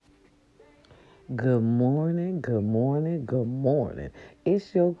Good morning, good morning, good morning.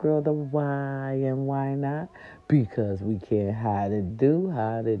 It's your girl, the why and why not? Because we can't hide it,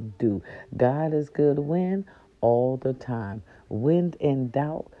 how to do. God is good when all the time. When in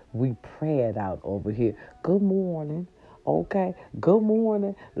doubt, we pray it out over here. Good morning. Okay, good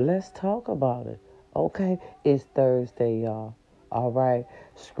morning. Let's talk about it. Okay, it's Thursday, y'all. All right,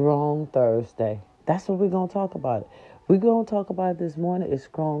 strong Thursday. That's what we're going to talk about. We're going to talk about this morning. It's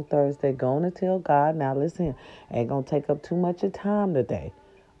Strong Thursday. Going to tell God. Now, listen, ain't going to take up too much of time today.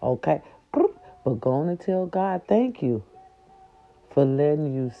 Okay? But going to tell God, thank you for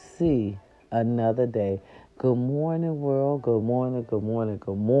letting you see another day. Good morning, world. Good morning, good morning,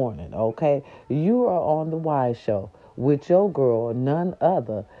 good morning. Okay? You are on the Why Show with your girl, none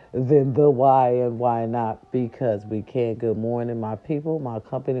other than the why and why not, because we can. Good morning, my people, my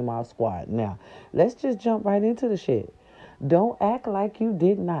company, my squad. Now, let's just jump right into the shit. Don't act like you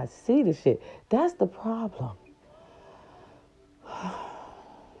did not see the shit. That's the problem.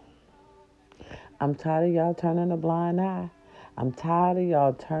 I'm tired of y'all turning a blind eye. I'm tired of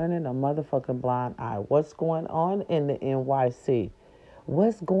y'all turning a motherfucking blind eye. What's going on in the NYC?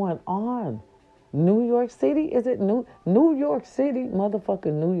 What's going on? New York City? Is it New York City?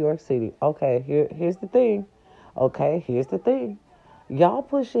 Motherfucking New York City. Okay, here's the thing. Okay, here's the thing. Y'all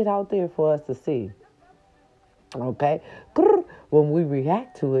put shit out there for us to see. Okay? When we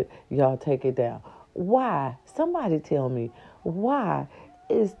react to it, y'all take it down. Why? Somebody tell me, why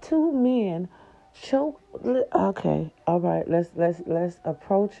is two men choke? Okay, all right, let's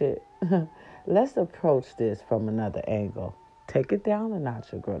approach it. Let's approach this from another angle. Take it down a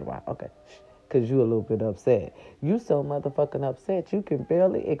notch, your girl. Why? Okay. Cause you a little bit upset. You so motherfucking upset you can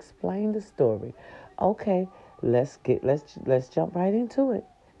barely explain the story. Okay, let's jump right into it.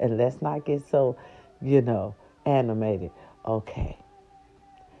 And let's not get so, you know, animated. Okay.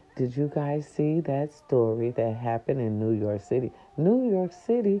 Did you guys see that story that happened in New York City? New York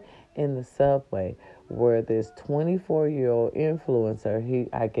City in the subway where this 24-year-old influencer,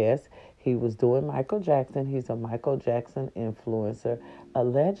 I guess he was doing Michael Jackson. He's a Michael Jackson influencer,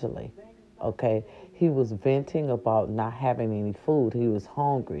 allegedly. Okay, he was venting about not having any food. He was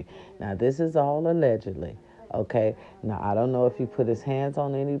hungry. Now, this is all allegedly. Okay, now I don't know if he put his hands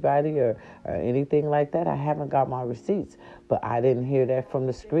on anybody or anything like that. I haven't got my receipts, but I didn't hear that from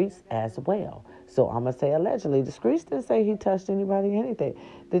the streets as well. So I'm gonna say allegedly. The streets didn't say he touched anybody, anything.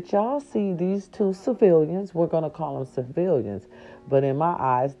 Did y'all see these two civilians? We're gonna call them civilians, but in my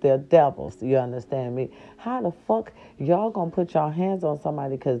eyes, they're devils. You understand me? How the fuck y'all gonna put y'all hands on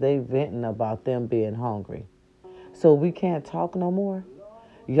somebody because they venting about them being hungry? So we can't talk no more?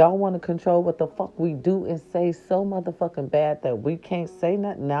 Y'all want to control what the fuck we do and say so motherfucking bad that we can't say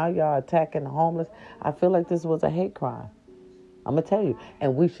nothing. Now y'all attacking the homeless. I feel like this was a hate crime. I'm going to tell you.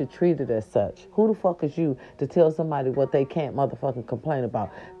 And we should treat it as such. Who the fuck is you to tell somebody what they can't motherfucking complain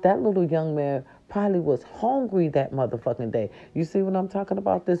about? That little young man probably was hungry that motherfucking day. You see what I'm talking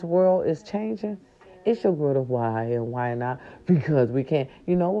about? This world is changing. It's your girl of why and why not? Because we can't.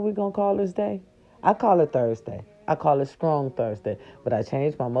 You know what we're going to call this day? I call it Thursday. I call it Strong Thursday. But I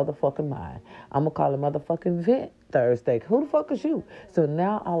changed my motherfucking mind. I'm going to call it motherfucking Vent Thursday. Who the fuck is you? So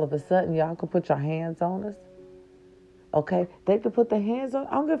now all of a sudden y'all can put your hands on us. Okay? They can put their hands on.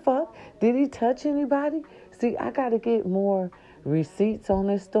 I don't give a fuck. Did he touch anybody? See, I got to get more receipts on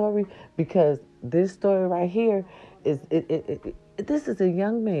this story because this story right here is this is a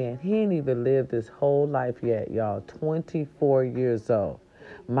young man. He ain't even lived his whole life yet, y'all. 24 years old.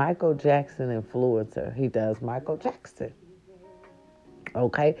 Michael Jackson influencer. He does Michael Jackson.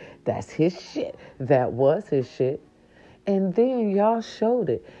 Okay? That's his shit. That was his shit. And then y'all showed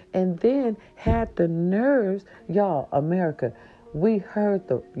it. And then had the nerves. Y'all, America, we heard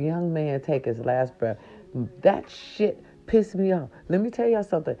the young man take his last breath. That shit pissed me off. Let me tell y'all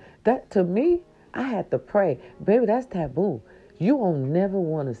something. That, to me, I had to pray. Baby, that's taboo. You won't never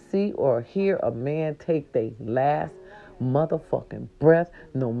want to see or hear a man take their last motherfucking breath,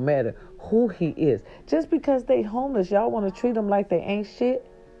 no matter who he is. Just because they homeless, y'all want to treat them like they ain't shit?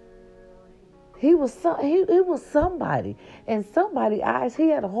 He was he was somebody. In somebody's eyes, he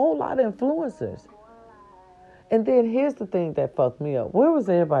had a whole lot of influencers. And then here's the thing that fucked me up. Where was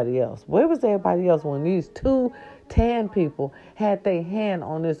everybody else? Where was everybody else when these two tan people had their hand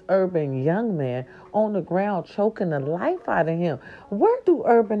on this urban young man on the ground choking the life out of him? Where do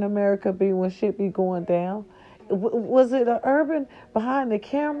urban America be when shit be going down? Was it an urban behind the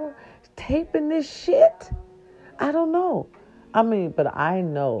camera taping this shit? I don't know. I mean, but I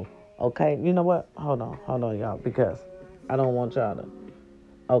know. Okay, you know what? Hold on, y'all, because I don't want y'all to.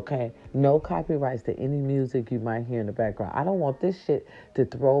 Okay, no copyrights to any music you might hear in the background. I don't want this shit to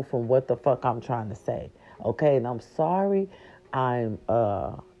throw from what the fuck I'm trying to say. Okay, and I'm sorry I'm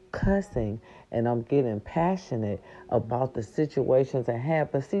cussing and I'm getting passionate about the situations at hand.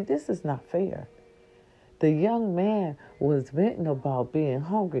 But see, this is not fair. The young man was venting about being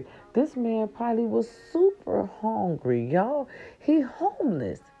hungry. This man probably was super hungry, y'all. He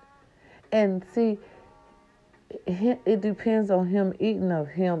homeless. And see, it depends on him eating of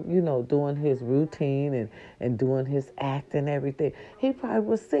him, doing his routine and doing his act and everything. He probably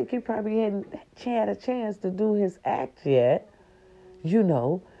was sick. He probably hadn't had a chance to do his act yet, you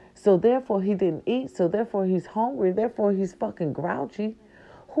know. So therefore he didn't eat. So therefore he's hungry. Therefore he's fucking grouchy.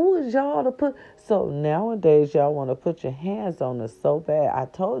 Who is y'all to put? So nowadays y'all want to put your hands on us so bad. I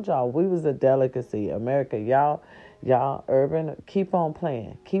told y'all we was a delicacy. America, y'all urban, keep on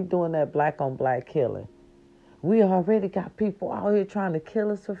playing. Keep doing that black on black killing. We already got people out here trying to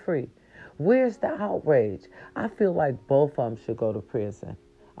kill us for free. Where's the outrage? I feel like both of them should go to prison.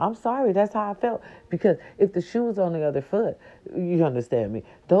 I'm sorry, that's how I felt. Because if the shoe was on the other foot, you understand me.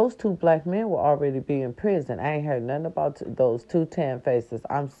 Those two black men will already be in prison. I ain't heard nothing about those two tan faces.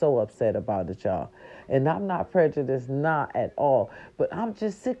 I'm so upset about it, y'all. And I'm not prejudiced, not at all. But I'm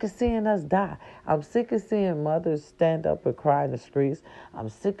just sick of seeing us die. I'm sick of seeing mothers stand up and cry in the streets. I'm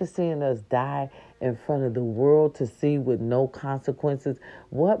sick of seeing us die in front of the world to see with no consequences.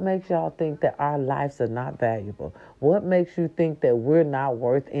 What makes y'all think that our lives are not valuable? What makes you think that we're not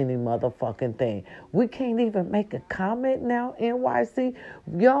worth any motherfucking thing? We can't even make a comment now, NYC.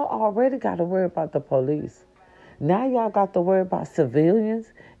 Y'all already got to worry about the police. Now y'all got to worry about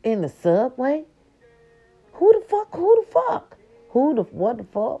civilians in the subway. Who the fuck? What the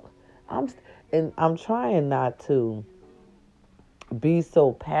fuck? I'm trying not to be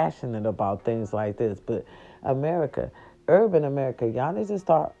so passionate about things like this, but America, urban America, y'all need to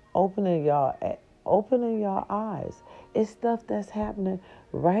start opening y'all eyes. It's stuff that's happening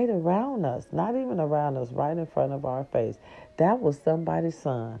right around us, not even around us, right in front of our face. That was somebody's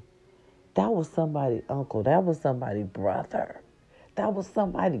son. That was somebody's uncle. That was somebody's brother. That was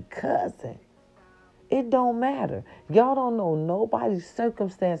somebody's cousin. It don't matter. Y'all don't know nobody's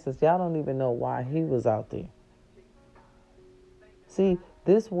circumstances. Y'all don't even know why he was out there. See,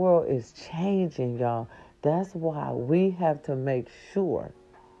 this world is changing, y'all. That's why we have to make sure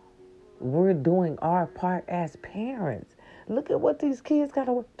we're doing our part as parents. Look at what these kids got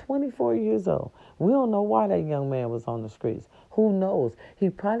to 24 years old. We don't know why that young man was on the streets. Who knows? He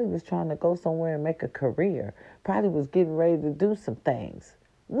probably was trying to go somewhere and make a career. Probably was getting ready to do some things.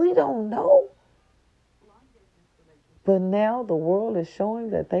 We don't know. But now the world is showing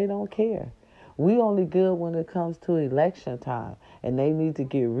that they don't care. We only good when it comes to election time and they need to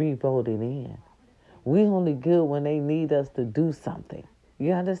get re-voted in. We only good when they need us to do something.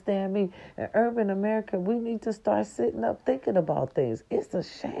 You understand me? In urban America, we need to start sitting up thinking about things. It's a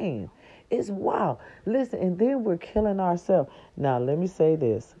shame. It's wild. Listen, and then we're killing ourselves. Now, let me say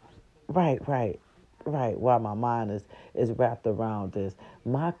this. Right. While my mind is wrapped around this.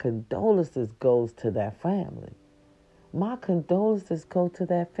 My condolences goes to that family. My condolences go to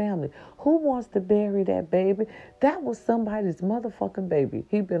that family. Who wants to bury that baby? That was somebody's motherfucking baby.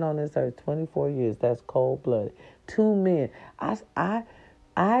 He been on this earth 24 years. That's cold-blooded. Two men. I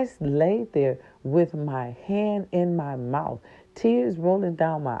laid there with my hand in my mouth, tears rolling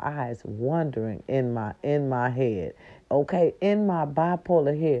down my eyes, wondering in my head, okay, in my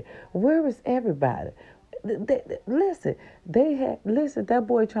bipolar head, where is everybody? Listen, that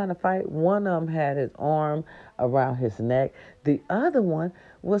boy trying to fight. One of them had his arm around his neck. The other one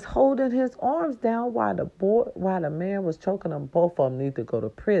was holding his arms down while the man was choking them. Both of them need to go to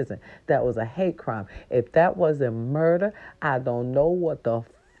prison. That was a hate crime. If that wasn't murder, I don't know what the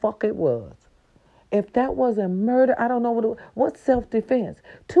fuck it was. If that wasn't murder, I don't know what's self-defense.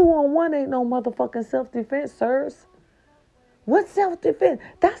 2-on-1 ain't no motherfucking self-defense, sirs. What's self-defense?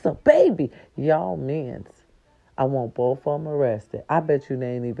 That's a baby. Y'all men's. I want both of them arrested. I bet you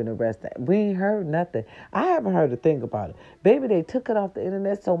they ain't even arrested. We ain't heard nothing. I haven't heard a thing about it. Baby, they took it off the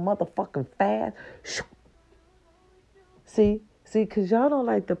internet so motherfucking fast. See, because y'all don't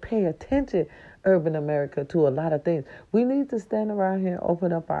like to pay attention, urban America, to a lot of things. We need to stand around here and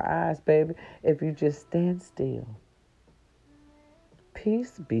open up our eyes, baby. If you just stand still.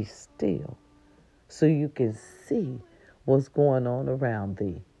 Peace, be still. So you can see what's going on around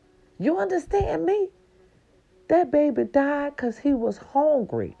thee. You understand me? That baby died because he was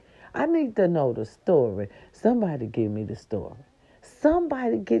hungry. I need to know the story. Somebody give me the story.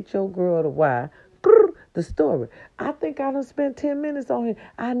 Somebody get your girl to why the story. I think I done spent 10 minutes on him.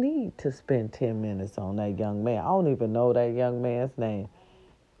 I need to spend 10 minutes on that young man. I don't even know that young man's name.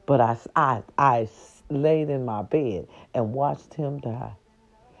 But I laid in my bed and watched him die.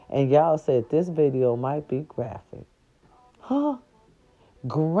 And y'all said this video might be graphic. Huh?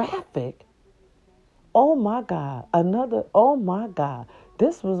 Graphic? Oh my God. Oh my God.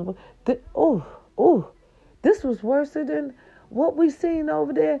 This was, this was worse than what we seen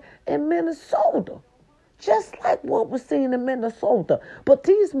over there in Minnesota. Just like what was seen in Minnesota. But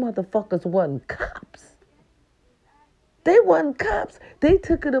these motherfuckers wasn't cops. They wasn't cops. They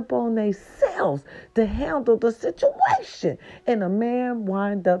took it upon themselves to handle the situation. And a man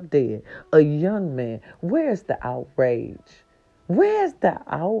wind up dead. A young man. Where's the outrage? Where's the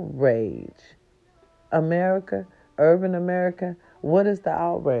outrage? America, urban America, what is the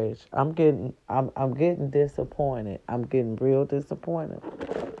outrage? I'm getting disappointed. I'm getting real disappointed.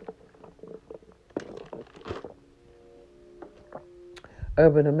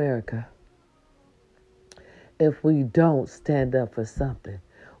 Urban America. If we don't stand up for something,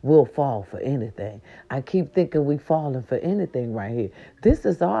 we'll fall for anything. I keep thinking we falling for anything right here. This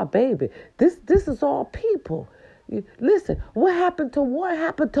is our baby. This is our people. Listen, what happened to one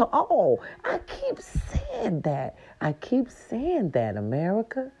happened to all. I keep saying that.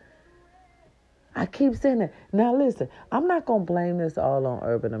 America. I keep saying that. Now listen, I'm not going to blame this all on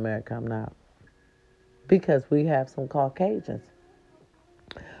urban America. I'm not. Because we have some Caucasians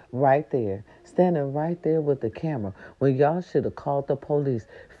right there, standing right there with the camera, when y'all should have called the police.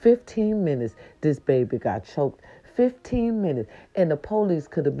 15 minutes, this baby got choked. 15 minutes, and the police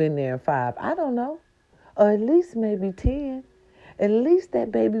could have been there in 5. I don't know. Or at least maybe 10. At least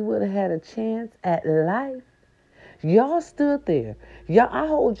that baby would have had a chance at life. Y'all stood there. I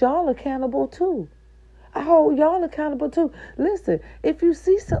hold y'all accountable too. Listen, if you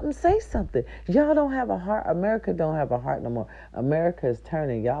see something, say something. Y'all don't have a heart. America don't have a heart no more. America is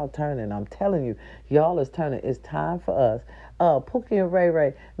turning. Y'all turning. I'm telling you, y'all is turning. It's time for us. Pookie and Ray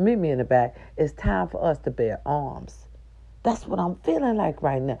Ray, meet me in the back. It's time for us to bear arms. That's what I'm feeling like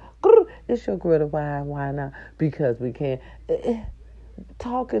right now. It's your girl, why not? Because we can.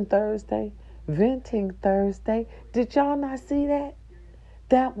 Talking Thursday, venting Thursday. Did y'all not see that?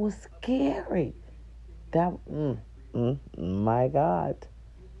 That was scary. My God,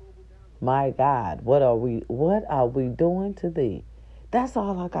 what are we doing to thee? That's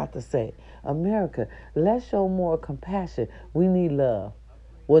all I got to say. America, let's show more compassion. We need love.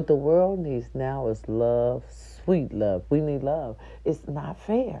 What the world needs now is love, sweet love. We need love. It's not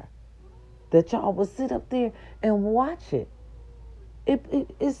fair that y'all would sit up there and watch it.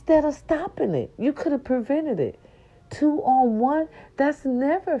 Instead of stopping it, you could have prevented it. 2-on-1, that's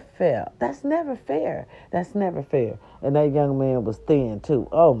never fair. And that young man was thin too.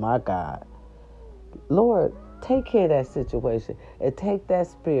 Oh my God. Lord, take care of that situation and take that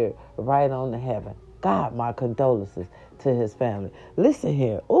spirit right on to heaven. God, my condolences to his family. Listen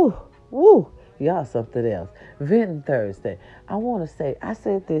here. Y'all something else. Venting Thursday. I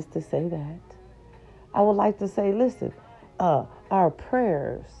said this to say that. I would like to say, listen, our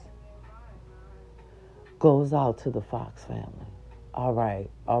prayers goes out to the Fox family. All right.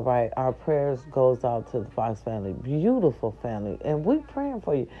 Our prayers goes out to the Fox family. Beautiful family. And we praying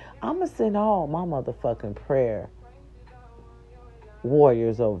for you. I'm going to send all my motherfucking prayer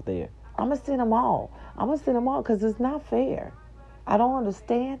warriors over there. I'm going to send them all because it's not fair. I don't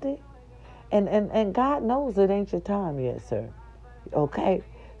understand it. And God knows it ain't your time yet, sir. Okay?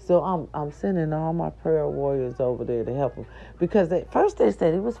 So I'm sending all my prayer warriors over there to help him, because at first they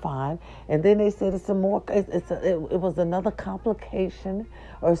said he was fine, and then they said it was another complication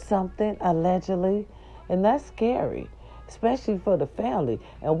or something allegedly, and that's scary, especially for the family.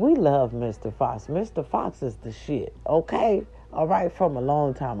 And we love Mr. Fox. Mr. Fox is the shit. Okay, all right, from a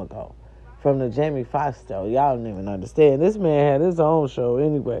long time ago, from the Jamie Foxx show. Y'all don't even understand. This man had his own show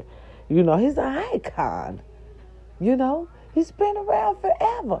anyway. You know, he's an icon. You know. He's been around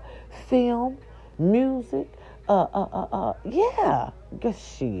forever. Film, music, yeah. Good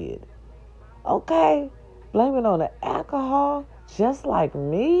shit. Okay? Blame it on the alcohol, just like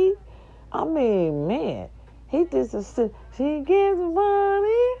me. I mean, man. He just she gives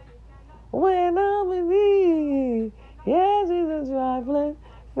money when I'm with me. Yeah, she's a trifling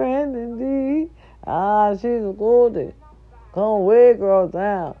friend indeed. She's a golden. Come way girl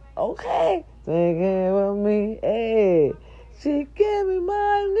down. Okay? Thinking with me. Hey. She gave me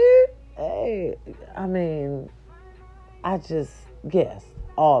money. Hey, I mean, yes,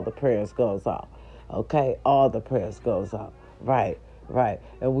 all the prayers goes out. Okay, all the prayers goes out. Right.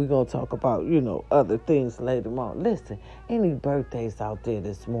 And we're going to talk about, other things later on. Listen, any birthdays out there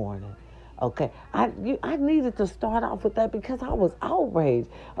this morning? Okay, I needed to start off with that because I was outraged.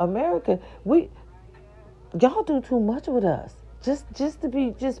 America, y'all do too much with us.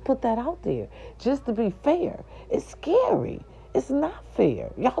 Just put that out there. Just to be fair. It's scary. It's not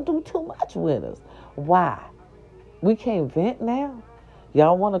fair. Y'all do too much with us. Why? We can't vent now?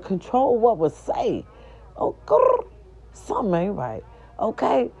 Y'all want to control what we say. Oh, something ain't right.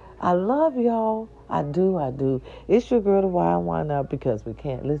 Okay? I love y'all. I do. It's your girl, the Why Not, because we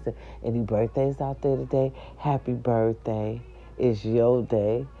can't. Listen, any birthdays out there today, happy birthday. It's your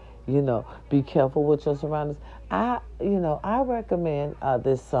day. Be careful with your surroundings. I recommend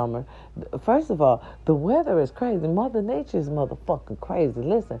this summer. First of all, the weather is crazy. Mother Nature is motherfucking crazy.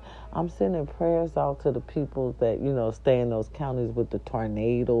 Listen, I'm sending prayers out to the people that, stay in those counties with the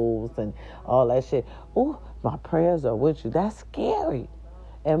tornadoes and all that shit. Ooh, my prayers are with you. That's scary.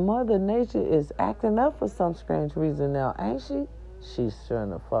 And Mother Nature is acting up for some strange reason now, ain't she? She sure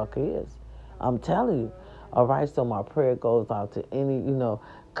the fuck is. I'm telling you. All right, so my prayer goes out to any,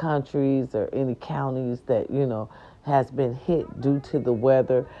 countries or any counties that, has been hit due to the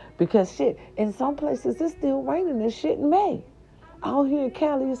weather. Because shit, in some places it's still raining this shit in May. Out here in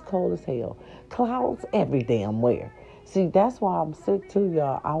Cali, it's cold as hell. Clouds every damn where. See, that's why I'm sick too,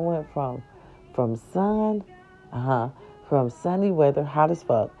 y'all. I went from sunny weather, hot as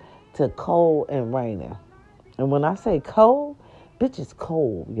fuck, to cold and raining. And when I say cold, bitch, it's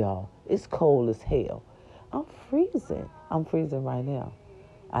cold, y'all. It's cold as hell. I'm freezing. I'm freezing right now.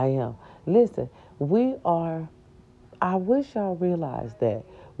 I am. Listen, I wish y'all realized that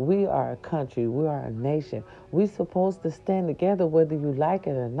we are a country. We are a nation. We're supposed to stand together whether you like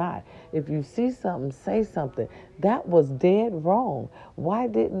it or not. If you see something, say something. That was dead wrong. Why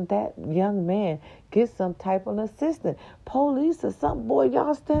didn't that young man get some type of assistance? Police or something? Boy,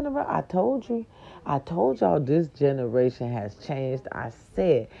 y'all stand around. I told y'all this generation has changed. I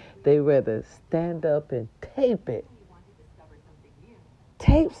said they rather stand up and tape it.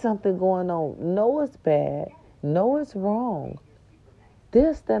 Tape something going on. Know it's bad. Know it's wrong.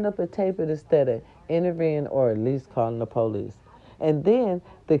 They'll stand up and tape it instead of intervening or at least calling the police. And then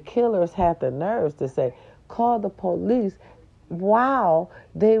the killers had the nerves to say, call the police while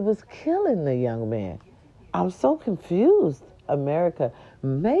they was killing the young man. I'm so confused. America,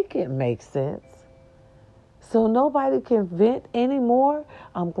 make it make sense. So nobody can vent anymore.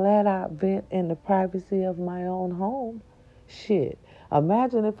 I'm glad I vent in the privacy of my own home. Shit.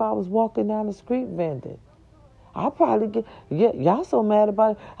 Imagine if I was walking down the street venting. I'll probably y'all so mad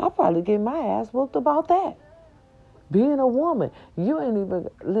about it, I'll probably get my ass whooped about that. Being a woman, you ain't even,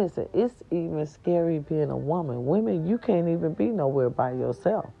 listen, it's even scary being a woman. Women, you can't even be nowhere by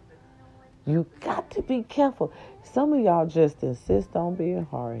yourself. You got to be careful. Some of y'all just insist on being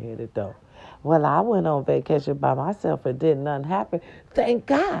hard-headed, though. Well, I went on vacation by myself and didn't nothing happen. Thank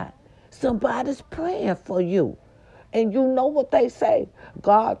God. Somebody's praying for you. And you know what they say.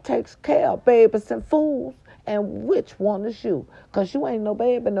 God takes care of babies and fools. And which one is you? Because you ain't no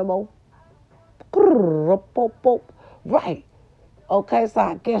baby no more. Right. Okay, so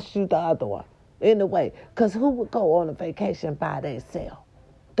I guess you the other one. Anyway, because who would go on a vacation by themselves?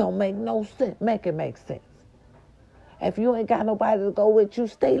 Don't make no sense. Make it make sense. If you ain't got nobody to go with you,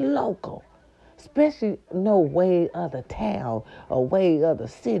 stay local. Especially no way other town or way other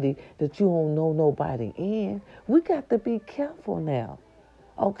city that you don't know nobody in. We got to be careful now.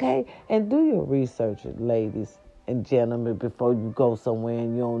 Okay? And do your research, ladies and gentlemen, before you go somewhere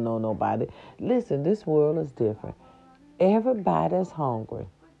and you don't know nobody. Listen, this world is different. Everybody's hungry.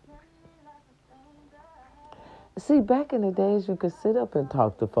 See, back in the days, you could sit up and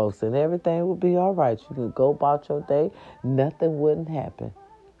talk to folks and everything would be all right. You could go about your day. Nothing wouldn't happen.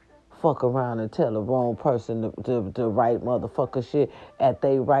 Fuck around and tell the wrong person the right motherfucker shit at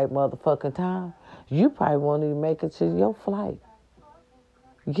they right motherfucking time. You probably won't even make it to your flight.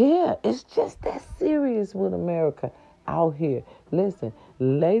 Yeah, it's just that serious with America out here. Listen,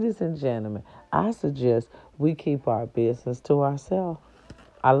 ladies and gentlemen, I suggest we keep our business to ourselves.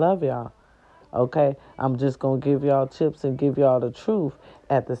 I love y'all. Okay? I'm just going to give y'all tips and give y'all the truth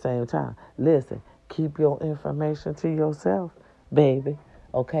at the same time. Listen, keep your information to yourself, baby.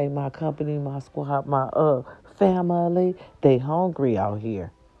 Okay? My company, my squad, my family, they hungry out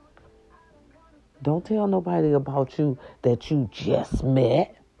here. Don't tell nobody about you that you just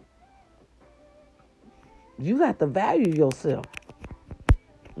met. You got to value yourself.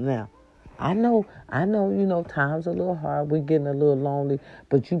 Now, I know, times a little hard. We're getting a little lonely,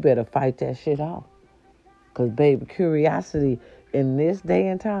 but you better fight that shit off. Because, baby, curiosity in this day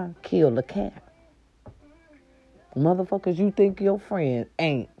and time kill the cat. Motherfuckers you think your friend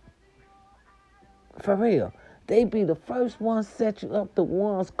ain't. For real. They be the first ones set you up, the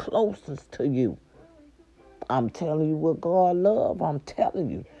ones closest to you. I'm telling you what God love. I'm telling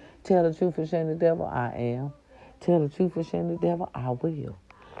you. Tell the truth and shame the devil. I am. Tell the truth and shame the devil, I will.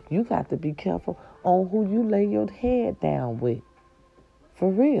 You got to be careful on who you lay your head down with. For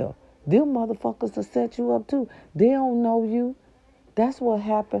real. Them motherfuckers will set you up too. They don't know you. That's what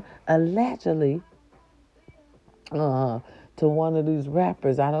happened allegedly to one of these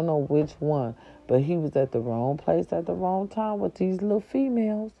rappers. I don't know which one, but he was at the wrong place at the wrong time with these little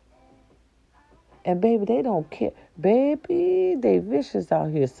females. And baby, they don't care. Baby, they vicious out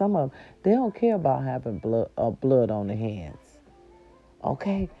here. Some of them, they don't care about having blood on their hands.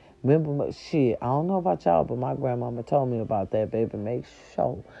 Okay? Remember, shit, I don't know about y'all, but my grandmama told me about that, baby. Make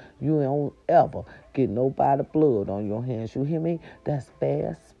sure you don't ever get nobody blood on your hands. You hear me? That's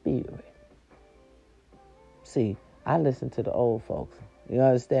bad spirit. See, I listen to the old folks. You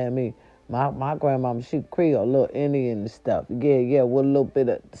understand me? My grandmama, she Creole, little Indian and stuff. Yeah, with a little bit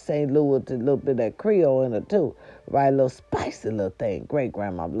of St. Louis, a little bit of that Creole in it too. Right, a little spicy little thing. Great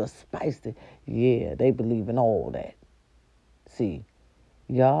grandma, a little spicy. Yeah, they believe in all that. See,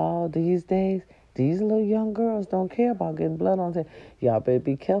 y'all these days, these little young girls don't care about getting blood on them. Y'all better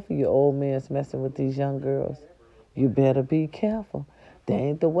be careful. Your old man's messing with these young girls. You better be careful. They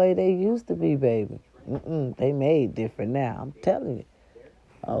ain't the way they used to be, baby. They made different now. I'm telling you.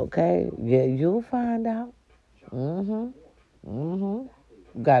 Okay, yeah, you'll find out. You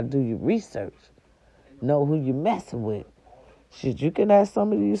gotta do your research. Know who you're messing with. Shit, you can ask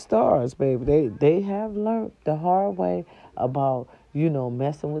some of these stars, baby. They have learned the hard way about,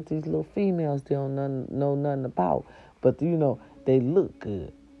 messing with these little females they don't know nothing about. But, they look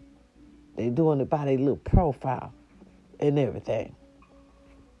good. They doing it by their little profile and everything.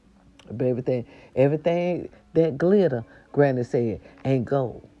 Everything that glitter, Granny said, ain't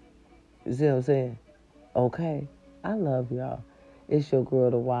gold. You see what I'm saying? Okay. I love y'all. It's your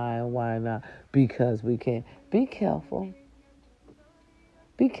girl, the why and why not. Because we can. Be careful.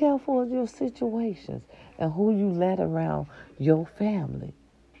 Be careful of your situations and who you let around your family.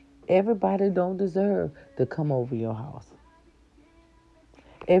 Everybody don't deserve to come over your house.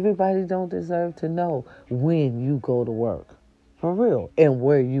 Everybody don't deserve to know when you go to work. For real. And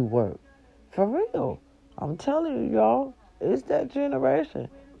where you work. For real. I'm telling you, y'all. It's that generation.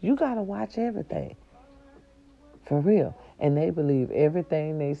 You got to watch everything. For real. And they believe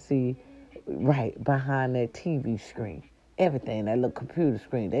everything they see right behind that TV screen. Everything, that little computer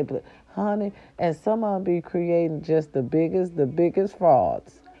screen. They believe, honey, and some of them be creating just the biggest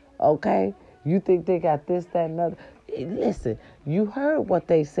frauds. Okay? You think they got this, that, and other. Listen, you heard what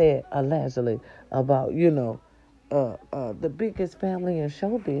they said allegedly about, the biggest family in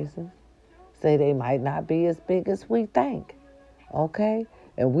show business. Say they might not be as big as we think. Okay?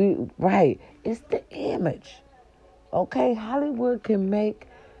 And it's the image. Okay? Hollywood can make,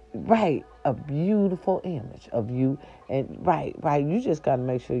 a beautiful image of you. And, you just got to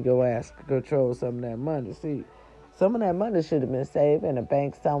make sure your ass controls some of that money. See, some of that money should have been saved in a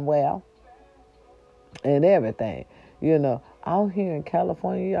bank somewhere and everything. Out here in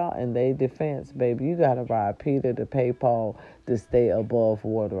California, y'all, in their defense, baby, you got to ride Peter to pay Paul to stay above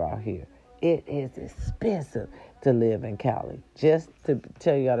water out here. It is expensive to live in Cali. Just to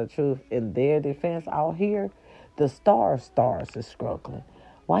tell y'all the truth, in their defense out here, the stars is struggling.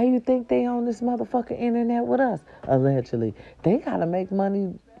 Why you think they on this motherfucking internet with us? Allegedly. They got to make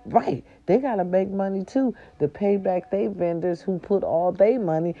money, right. They got to make money, too, to pay back they vendors who put all their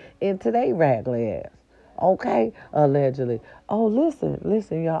money into their raggedy ass. Okay? Allegedly. Oh,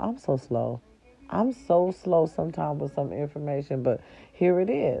 listen, y'all, I'm so slow. I'm so slow sometimes with some information, but here it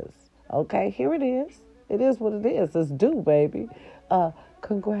is. Okay, here it is. It is what it is. It's due, baby.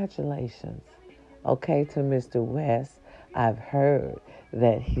 Congratulations, okay, to Mr. West. I've heard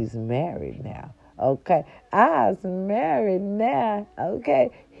that he's married now. Okay, I's married now.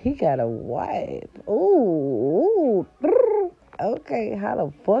 Okay, he got a wife. Ooh. Okay, how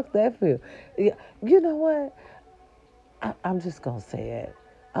the fuck that feel? You know what? I'm just gonna say it.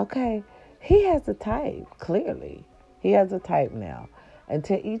 Okay, he has a type. Clearly, he has a type now. And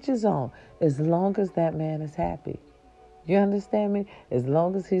to each his own, as long as that man is happy. You understand me? As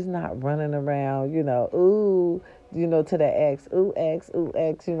long as he's not running around, to the ex,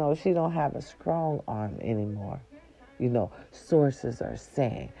 she don't have a strong arm anymore. Sources are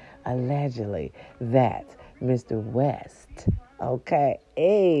saying, allegedly, that Mr. West, okay,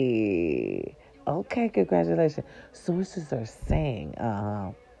 congratulations. Sources are saying,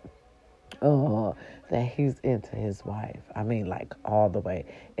 that he's into his wife. I mean, like, all the way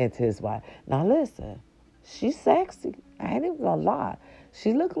into his wife. Now, listen, she's sexy. I ain't even gonna lie.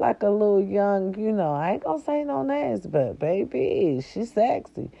 She look like a little young, I ain't gonna say no names, but baby, she's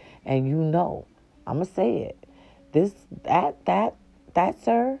sexy. And I'm gonna say it.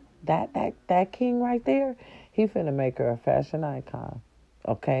 That king right there, He finna make her a fashion icon.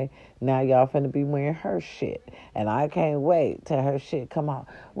 Okay, now y'all finna be wearing her shit, and I can't wait till her shit come out.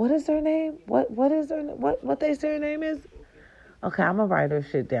 What is her name? What is her what they say her name is? Okay, I'm gonna write her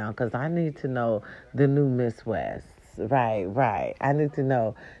shit down because I need to know the new Miss West. Right, right. I need to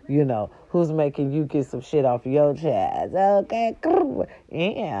know, who's making you get some shit off your chest. Okay,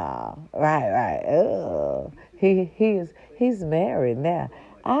 yeah, right, right. He's married now.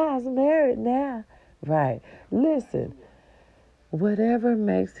 I was married now. Right. Listen, whatever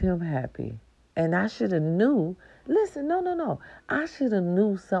makes him happy. And I should have knew. Listen, no. I should have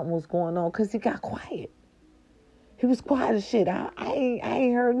knew something was going on because he got quiet. He was quiet as shit. I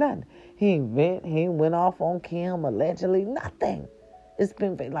ain't heard nothing. He ain't went off on Kim allegedly. Nothing. It's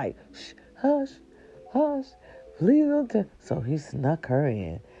been like, shh, hush, please don't tell. So he snuck her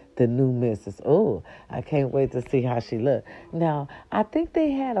in. The new Mrs. Oh, I can't wait to see how she look. Now, I think they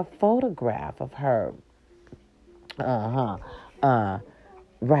had a photograph of her.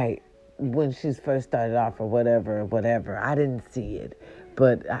 Right. When she's first started off or whatever. I didn't see it.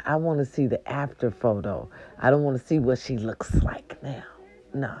 But I want to see the after photo. I don't want to see what she looks like now.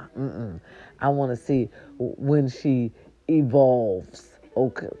 Nah, I want to see when she evolves.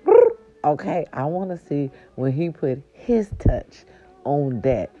 Okay. Okay, I want to see when he put his touch on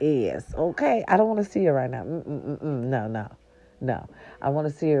that ass. Okay, I don't want to see her right now. No. I want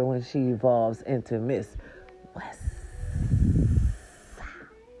to see her when she evolves into Miss West.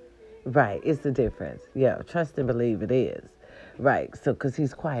 Right, it's the difference. Yeah, trust and believe it is. Right, so because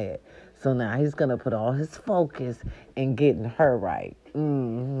he's quiet. So now he's going to put all his focus in getting her right.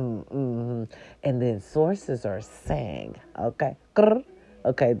 And then sources are saying, okay,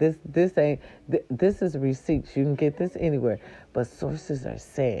 okay, this is receipts. You can get this anywhere. But sources are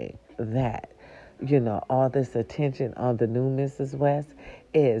saying that, all this attention on the new Mrs. West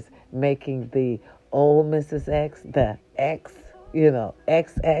is making the old Mrs. X, the X,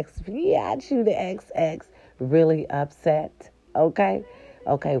 XX, yeah, I chew the XX, really upset. Okay,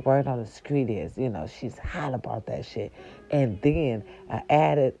 word on the street is, she's hot about that shit. And then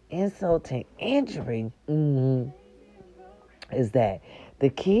added insult to injury is that the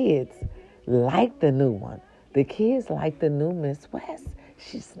kids like the new one. The kids like the new Miss West.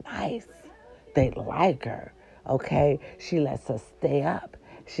 She's nice. They like her. Okay, she lets us stay up.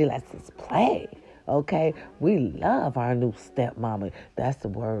 She lets us play. Okay, we love our new stepmama. That's the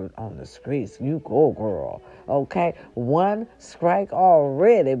word on the streets. You go, girl. Okay, one strike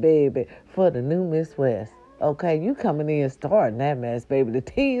already, baby, for the new Miss West. Okay, you coming in starting that mess, baby. The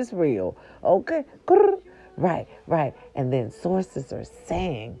tea is real. Okay, right. And then sources are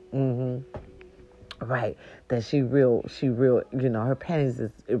saying, right, that she real, her panties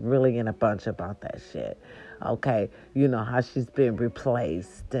is really in a bunch about that shit. Okay, how she's been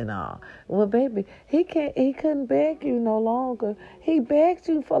replaced and all. Well, baby, he couldn't beg you no longer. He begged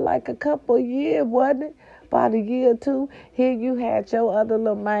you for like a couple of years, wasn't it? About a year or two. Here you had your other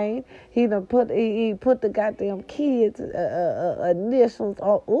little man. He put the goddamn kids' initials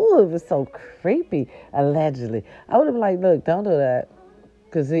on. Ooh, it was so creepy. Allegedly, I would have been like, look, don't do that.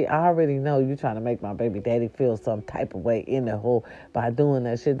 Because I already know you trying to make my baby daddy feel some type of way in the hole by doing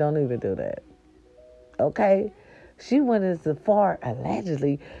that shit. Don't even do that. Okay? She went as far,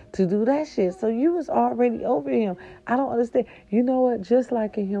 allegedly, to do that shit. So you was already over him. I don't understand. You know what? Just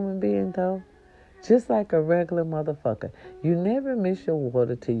like a human being, though. Just like a regular motherfucker. You never miss your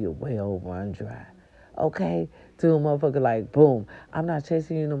water till you're way over and dry. Okay? To a motherfucker like, boom, I'm not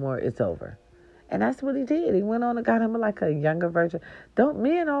chasing you no more. It's over. And that's what he did. He went on and got him like a younger version. Don't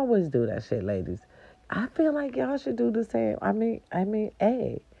men always do that shit, ladies? I feel like y'all should do the same. I mean,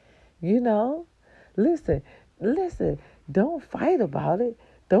 hey, listen. Don't fight about it.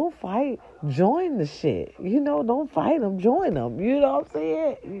 Don't fight. Join the shit. Don't fight them. Join them. You know what I'm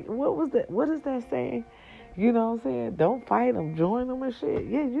saying? What was that? What is that saying? You know what I'm saying? Don't fight them. Join them and shit.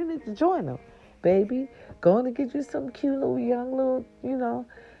 Yeah, you need to join them, baby. Going to get you some cute little young little,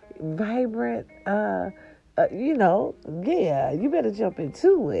 vibrant, yeah, you better jump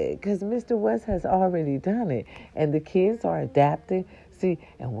into it because Mr. West has already done it and the kids are adapting. See,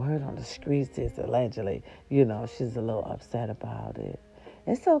 and word on the streets is allegedly, she's a little upset about it.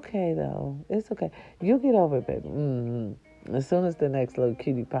 It's okay, though. It's okay. You'll get over it, baby. As soon as the next little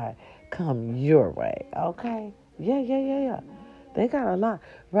cutie pie come your way, okay? Yeah. They got a lot.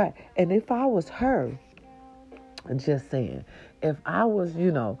 Right. And if I was her, just saying, if I was,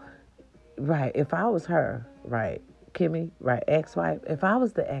 right, if I was her, right, Kimmy, right, ex-wife, if I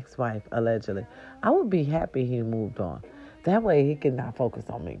was the ex-wife, allegedly, I would be happy he moved on. That way he can not focus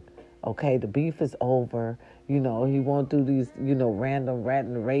on me. Okay, the beef is over. He won't do these, random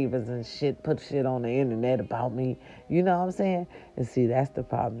ratting ravens and shit, put shit on the internet about me. You know what I'm saying? And see, that's the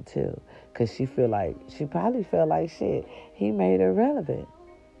problem too. Because she probably felt like shit. He made her relevant.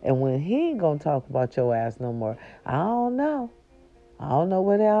 And when he ain't gonna talk about your ass no more, I don't know. I don't know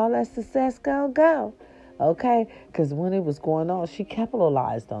where all that success gonna go. Okay? Because when it was going on, she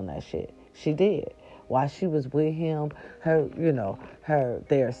capitalized on that shit. She did. While she was with him,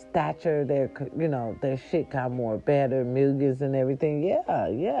 their stature, their shit got more better, millions and everything.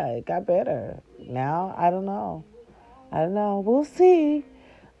 Yeah, it got better. Now, I don't know. We'll see.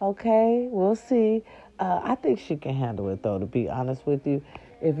 Okay, we'll see. I think she can handle it, though, to be honest with you.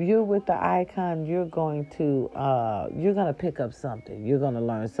 If you're with the icon, you're going to pick up something. You're going to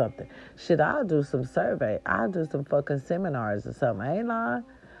learn something. Shit, I'll do some survey. I'll do some fucking seminars or something. I ain't lying.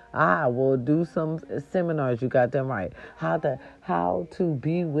 I will do some seminars. You got them right. How to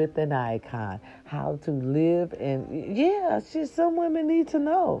be with an icon. How to live some women need to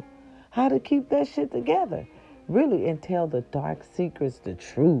know how to keep that shit together. Really, and tell the dark secrets, the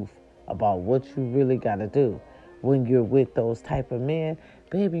truth about what you really got to do when you're with those type of men.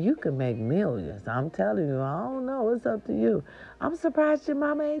 Baby, you can make millions. I'm telling you, I don't know. It's up to you. I'm surprised your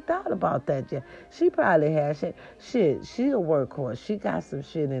mama ain't thought about that yet. She probably has shit. Shit, she a workhorse. She got some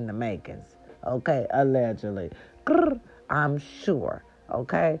shit in the makings. Okay, allegedly. I'm sure.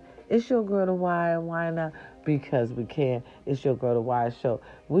 Okay? It's your girl to why and why not? Because we can. It's your girl to why show.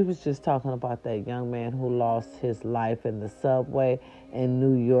 We was just talking about that young man who lost his life in the subway in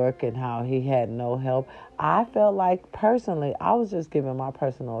New York and how he had no help. I felt like personally, I was just giving my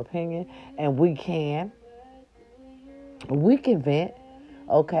personal opinion, and we can vent.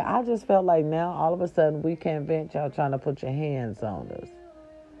 Okay, I just felt like now all of a sudden we can't vent. Y'all trying to put your hands on us.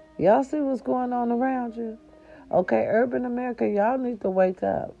 Y'all see what's going on around you? Okay, urban America, y'all need to wake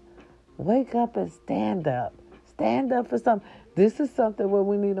up. Wake up and stand up. Stand up for something. This is something where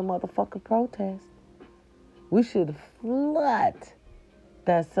we need a motherfucking protest. We should flood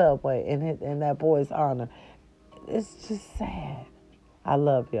that subway in that boy's honor. It's just sad. I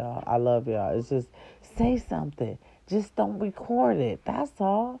love y'all. It's just, say something. Just don't record it. That's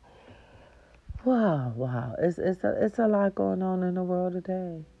all. Wow. It's a lot going on in the world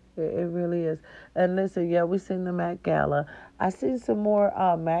today. It really is. And listen, we seen the Met Gala. I seen some more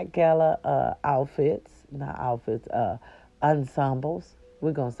Met Gala ensembles.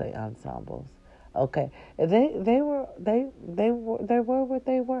 We're gonna say ensembles. Okay. They were what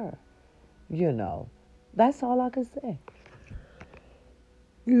they were. That's all I can say.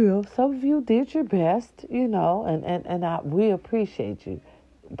 Some of you did your best, and we appreciate you.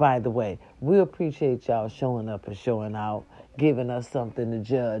 By the way, we appreciate y'all showing up and showing out, giving us something to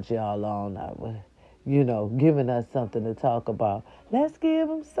judge y'all on, giving us something to talk about. Let's give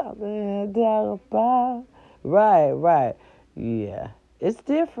them something to talk about. Right. Yeah, it's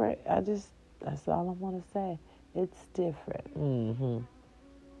different. That's all I want to say. It's different.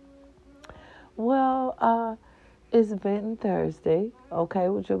 Well, it's Venting Thursday, okay,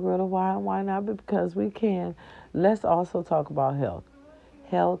 with your girl, why not? Because we can. Let's also talk about health.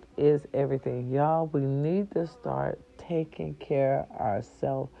 Health is everything. Y'all, we need to start taking care of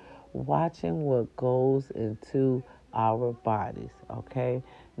ourselves, watching what goes into our bodies, okay?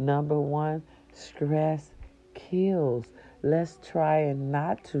 Number one, stress kills. Let's try and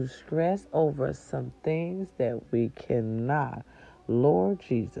not to stress over some things that we cannot, Lord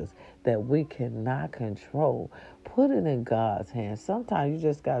Jesus, that we cannot control. Put it in God's hands. Sometimes you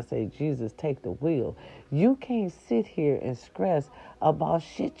just got to say, Jesus, take the wheel. You can't sit here and stress about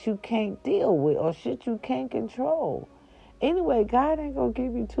shit you can't deal with or shit you can't control. Anyway, God ain't going to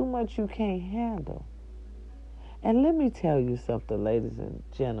give you too much you can't handle. And let me tell you something, ladies and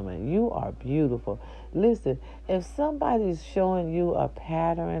gentlemen. You are beautiful. Listen, if somebody's showing you a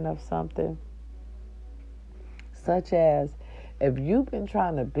pattern of something, such as if you've been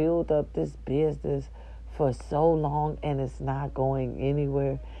trying to build up this business for so long and it's not going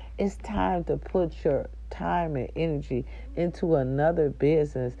anywhere, it's time to put your time and energy into another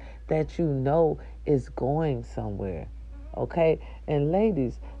business that you know is going somewhere. Okay? And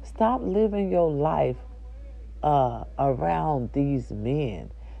ladies, stop living your life around these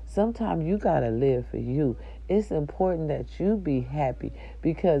men. Sometimes you gotta live for you. It's important that you be happy,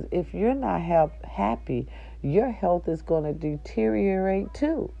 because if you're not happy, your health is going to deteriorate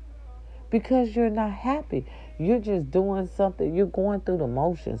too, because you're not happy. You're just doing something. You're going through the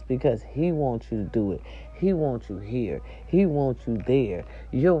motions because he wants you to do it. He wants you here. He wants you there.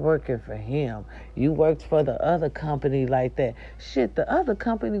 You're working for him. You worked for the other company like that. Shit, the other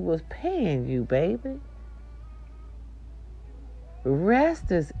company was paying you, baby.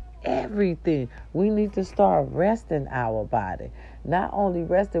 Rest is everything. We need to start resting our body. Not only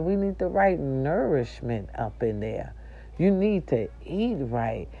resting, we need the right nourishment up in there. You need to eat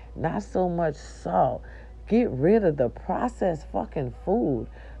right, not so much salt. Get rid of the processed fucking food.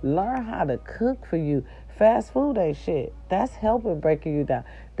 Learn how to cook for you. Fast food ain't shit. That's helping breaking you down.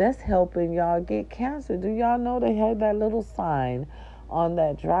 That's helping y'all get cancer. Do y'all know they had that little sign on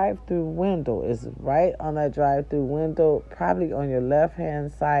that drive-through window? It's right on that drive-through window, probably on your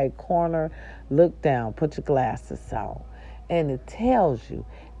left-hand side corner. Look down, put your glasses on. And it tells you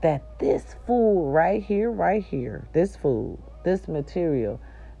that this food right here, this food, this material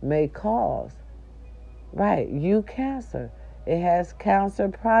may cause, right, you cancer. It has cancer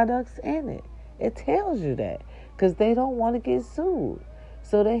products in it. It tells you that because they don't want to get sued.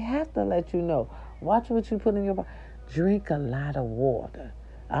 So they have to let you know. Watch what you put in your body. Drink a lot of water.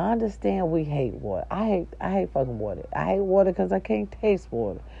 I understand we hate water. I hate fucking water. I hate water because I can't taste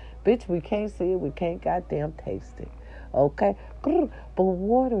water. Bitch, we can't see it. We can't goddamn taste it. Okay? But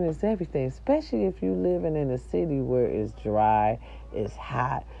water is everything, especially if you're living in a city where it's dry, it's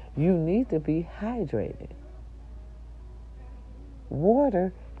hot. You need to be hydrated.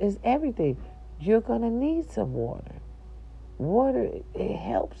 Water is everything. You're going to need some water. Water, it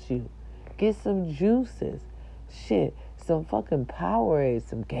helps you. Get some juices. Shit, some fucking Powerade,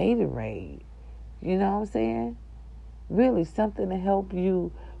 some Gatorade. You know what I'm saying? Really, something to help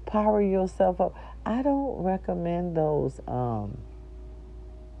you power yourself up. I don't recommend those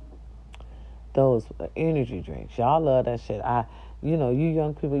energy drinks. Y'all love that shit. You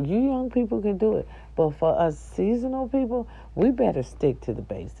young people can do it. But for us seasonal people, we better stick to the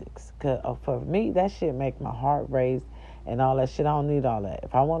basics. Cause for me, that shit make my heart race and all that shit. I don't need all that.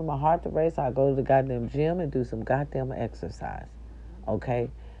 If I want my heart to race, I go to the goddamn gym and do some goddamn exercise. Okay?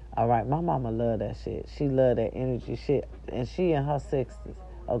 All right, my mama love that shit. She love that energy shit. And she in her 60s.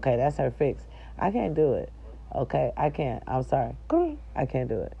 Okay, that's her fix. I can't do it. Okay, I can't. I'm sorry. I can't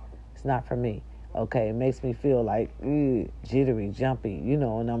do it. It's not for me. Okay, it makes me feel like jittery, jumpy,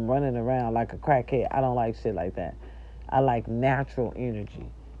 and I'm running around like a crackhead. I don't like shit like that. I like natural energy.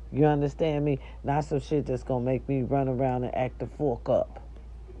 You understand me? Not some shit that's going to make me run around and act the fork up.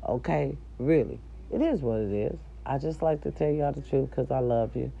 Okay? Really. It is what it is. I just like to tell y'all the truth because I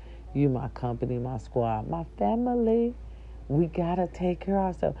love you. You my company, my squad, my family. We got to take care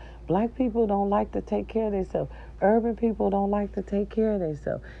of ourselves. Black people don't like to take care of themselves. Urban people don't like to take care of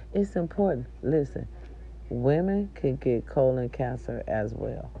themselves. It's important. Listen, women can get colon cancer as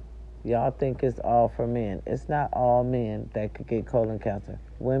well. Y'all think it's all for men. It's not all men that could get colon cancer.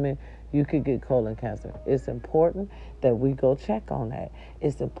 Women, you could get colon cancer. It's important that we go check on that.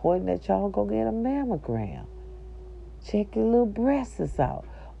 It's important that y'all go get a mammogram. Check your little breasts out.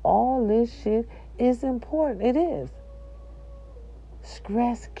 All this shit is important. It is.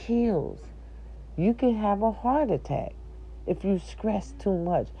 Stress kills. You can have a heart attack if you stress too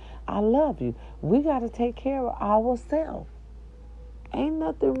much. I love you. We got to take care of ourselves. Ain't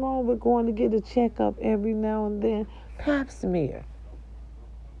nothing wrong with going to get a checkup every now and then. Pap smear.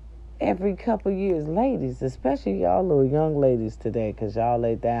 Every couple years. Ladies, especially y'all little young ladies today, because y'all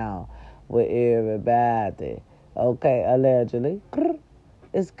lay down with everybody. Okay, allegedly.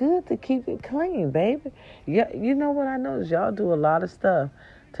 It's good to keep it clean, baby. Yeah, you know what I noticed? Y'all do a lot of stuff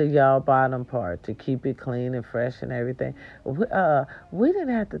to y'all bottom part to keep it clean and fresh and everything. We didn't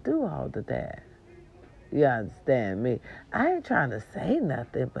have to do all of that. You understand me? I ain't trying to say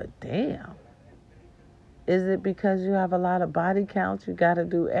nothing, but damn. Is it because you have a lot of body counts you got to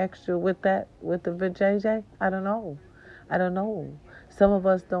do extra with that, with the vajayjay? I don't know. Some of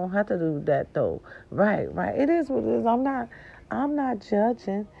us don't have to do that, though. Right. It is what it is. I'm not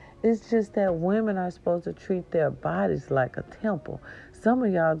judging. It's just that women are supposed to treat their bodies like a temple. Some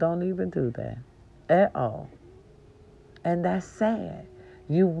of y'all don't even do that at all. And that's sad.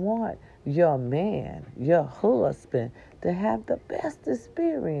 You want your man, your husband, to have the best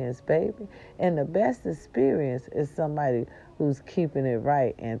experience, baby. And the best experience is somebody who's keeping it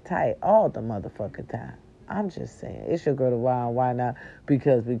right and tight all the motherfucking time. I'm just saying. It's your girl, why not?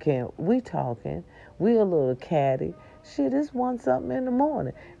 Because we talking. We a little catty. Shit, it's 1 something in the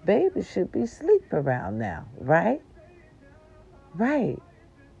morning. Baby should be asleep around now, right? Right.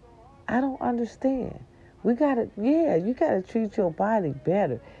 I don't understand. You gotta treat your body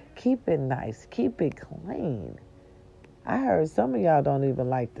better. Keep it nice. Keep it clean. I heard some of y'all don't even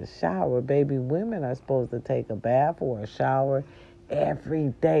like to shower. Baby, women are supposed to take a bath or a shower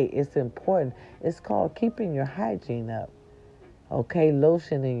every day. It's important. It's called keeping your hygiene up. Okay,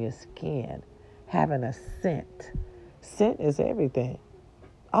 lotioning your skin. Having a scent. Scent is everything.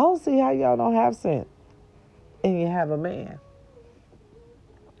 I don't see how y'all don't have scent and you have a man.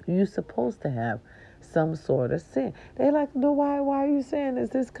 You're supposed to have some sort of sense. They like, no, why are you saying this?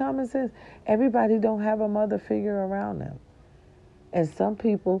 This common sense. Everybody don't have a mother figure around them. And some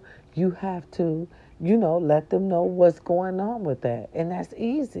people, you have to, let them know what's going on with that. And that's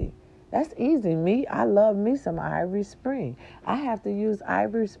easy. That's easy. I love me some Ivory Spring. I have to use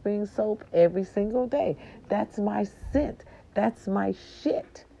Ivory Spring soap every single day. That's my scent. That's my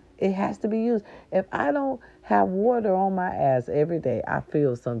shit. It has to be used. If I don't have water on my ass every day, I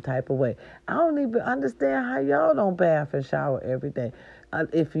feel some type of way. I don't even understand how y'all don't bath and shower every day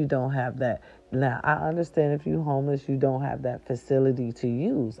if you don't have that. Now, I understand if you're homeless, you don't have that facility to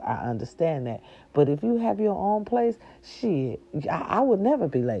use. I understand that. But if you have your own place, shit, I would never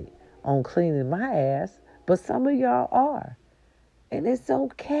be late on cleaning my ass. But some of y'all are. And it's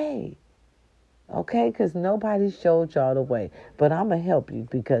okay. Okay, because nobody showed y'all the way. But I'm going to help you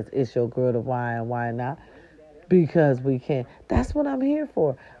because it's your girl to why and why not. Because we can. That's what I'm here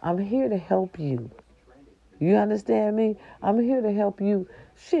for. I'm here to help you. You understand me? I'm here to help you.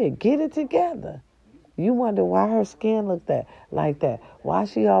 Shit, get it together. You wonder why her skin looked like that. Why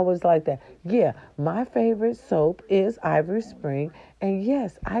she always like that. Yeah, my favorite soap is Ivory Spring. And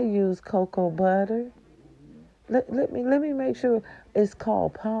yes, I use cocoa butter. Let me make sure it's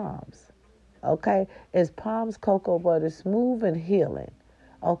called Palms. Okay? It's Palms cocoa butter, smooth and healing.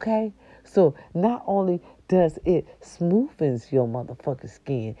 Okay? So not only does it smoothens your motherfucking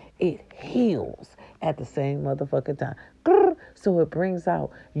skin, it heals at the same motherfucking time. So it brings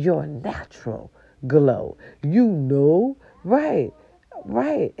out your natural glow. Right.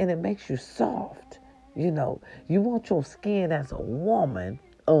 And it makes you soft. You want your skin as a woman,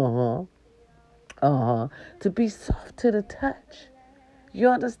 to be soft to the touch. You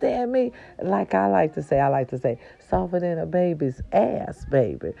understand me? Like I like to say, softer than a baby's ass,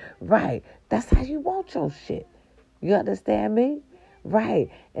 baby. Right. That's how you want your shit. You understand me? Right.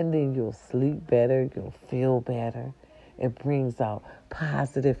 And then you'll sleep better. You'll feel better. It brings out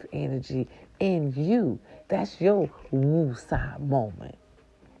positive energy in you. That's your woo-side moment.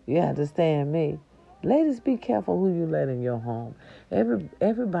 You understand me? Ladies, be careful who you let in your home.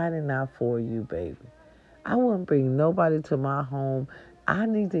 Everybody not for you, baby. I wouldn't bring nobody to my home. I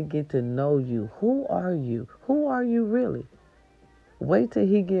need to get to know you. Who are you? Who are you really? Wait till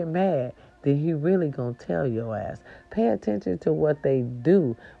he get mad. Then he really gonna tell your ass. Pay attention to what they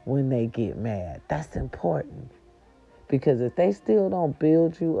do when they get mad. That's important. Because if they still don't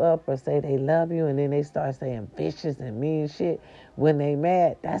build you up or say they love you and then they start saying vicious and mean shit when they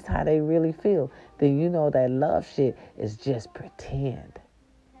mad, that's how they really feel. Then you know that love shit is just pretend.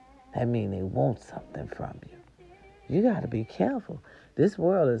 That means they want something from you. You got to be careful. This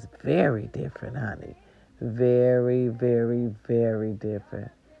world is very different, honey. Very, very, very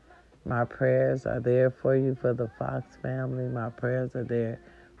different. My prayers are there for you, for the Fox family. My prayers are there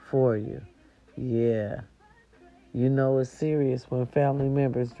for you. Yeah. You know it's serious when family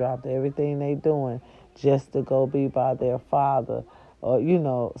members drop everything they doing just to go be by their father or,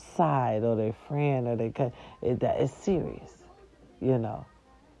 side or their friend or it's serious,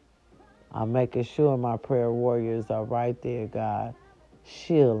 I'm making sure my prayer warriors are right there, God,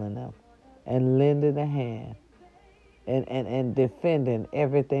 shielding them and lending a hand and defending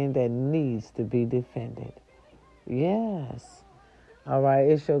everything that needs to be defended. Yes. All right,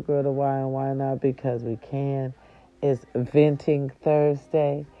 it's your girl, the why and why not, because we can. It's Venting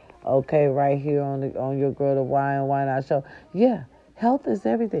Thursday. Okay, right here on your girl, the why and why not show. Yeah, health is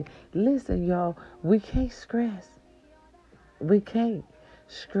everything. Listen, y'all, we can't stress. We can't.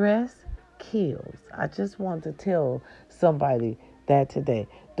 Stress kills. I just want to tell somebody that today.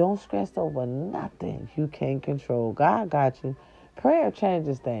 Don't stress over nothing you can't control. God got you. Prayer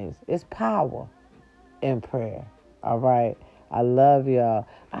changes things. It's power in prayer. All right. I love y'all.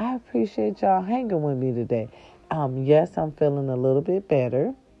 I appreciate y'all hanging with me today. Yes, I'm feeling a little bit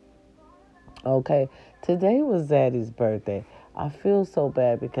better. Okay. Today was Zaddy's birthday. I feel so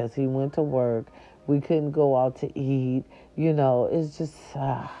bad because he went to work. We couldn't go out to eat. It's just,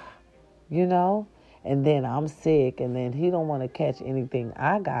 and then I'm sick, and then he don't want to catch anything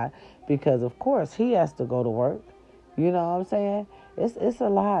I got because, of course, he has to go to work. You know what I'm saying? It's a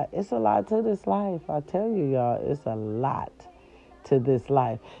lot. It's a lot to this life. I tell you, y'all, it's a lot to this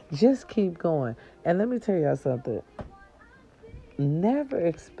life. Just keep going. And let me tell y'all something. Never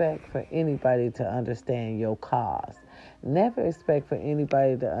expect for anybody to understand your cause. Never expect for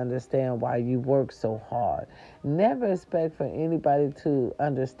anybody to understand why you work so hard. Never expect for anybody to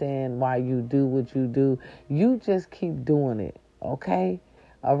understand why you do what you do. You just keep doing it, okay?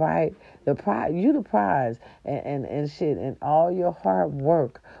 All right? The prize and shit, and all your hard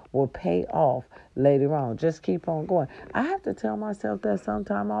work will pay off later on. Just keep on going. I have to tell myself that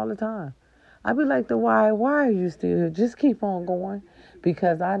sometime all the time. I be like, why are you still here? Just keep on going.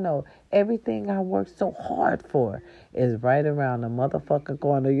 Because I know everything I worked so hard for is right around the motherfucking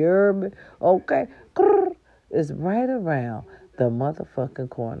corner. You heard me? Okay? It's right around the motherfucking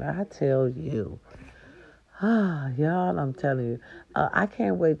corner. I tell you. Y'all, I'm telling you. I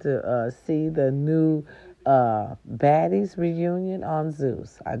can't wait to see the new Baddies reunion on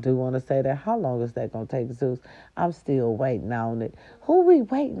Zeus. I do want to say that. How long is that going to take, Zeus? I'm still waiting on it. Who we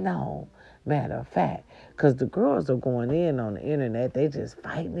waiting on? Matter of fact, because the girls are going in on the internet. They just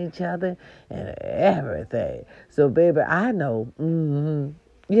fighting each other and everything. So, baby, I know.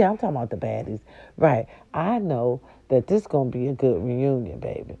 Yeah, I'm talking about the Baddies. Right. I know that this going to be a good reunion,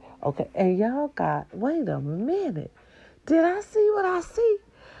 baby. Okay. And y'all wait a minute. Did I see what I see?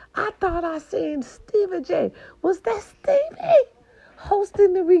 I thought I seen Stevie J. Was that Stevie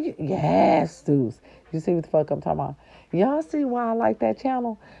hosting the reunion? Yes, Deuce. You see what the fuck I'm talking about? Y'all see why I like that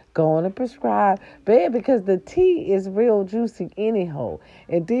channel? Go on and prescribe. Babe, because the tea is real juicy anyhow.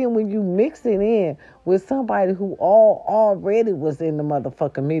 And then when you mix it in with somebody who already was in the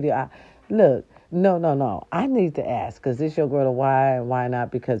motherfucking media, look, no. I need to ask, because this your girl to why and why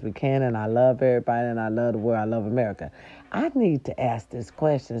not, because we can, and I love everybody, and I love the world, I love America. I need to ask this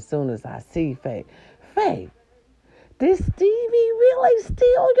question as soon as I see Faye. Faye, did Stevie really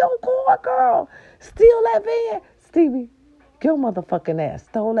steal your car, girl? Steal that van? Stevie, your motherfucking ass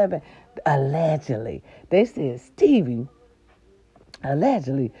stole that van. Allegedly. They said Stevie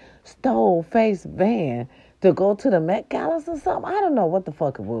allegedly stole Faye's van to go to the Met Galas or something. I don't know what the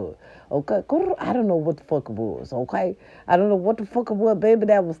fuck it was. Okay? I don't know what the fuck it was. Okay? I don't know what the fuck it was, baby.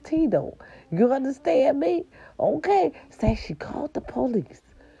 That was Tito. You understand me? Okay? Say she called the police.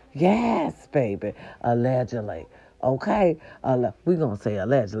 Yes, baby. Allegedly. Okay? We gonna say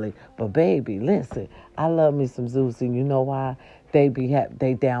allegedly. But baby, listen. I love me some Zeus, and you know why? They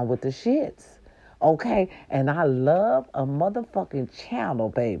down with the shits. Okay? And I love a motherfucking channel,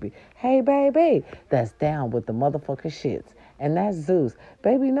 baby. Hey, baby. That's down with the motherfucking shits. And that's Zeus.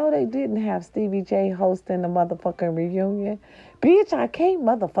 Baby, no, they didn't have Stevie J hosting the motherfucking reunion. Bitch, I can't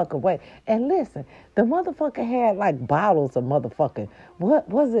motherfucking wait. And listen, the motherfucker had like bottles of motherfucking. What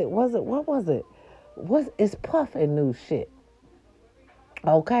was it? What was it? It's Puff and new shit.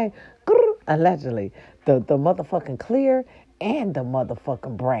 Okay? Allegedly. The motherfucking clear and the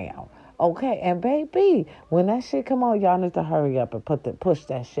motherfucking brown. Okay? And baby, when that shit come on, y'all need to hurry up and push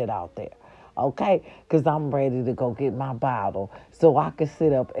that shit out there. Okay? Because I'm ready to go get my bottle so I can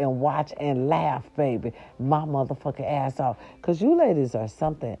sit up and watch and laugh, baby, my motherfucking ass off. Because you ladies are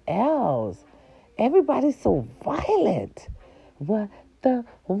something else. Everybody's so violent. What the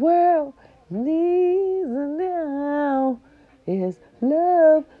world needs now is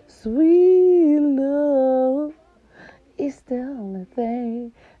love, sweet love. It's the only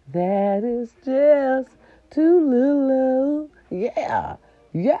thing that is just too little.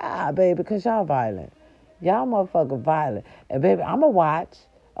 Yeah, baby, because y'all violent. Y'all motherfucking violent. And baby, I'ma watch,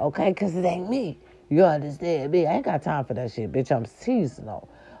 okay, because it ain't me. You understand me? I ain't got time for that shit, bitch. I'm seasonal,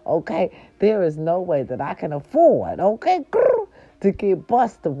 okay? There is no way that I can afford, okay, to get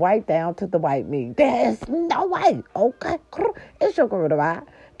busted right down to the white meat. There's no way, okay? It's your girl to ride.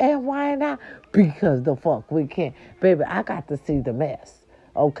 And why not? Because the fuck we can't. Baby, I got to see the mess,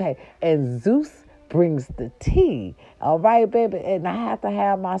 okay? And Zeus brings the tea, all right, baby? And I have to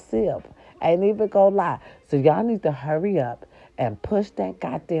have my sip. I ain't even gonna lie. So y'all need to hurry up and push that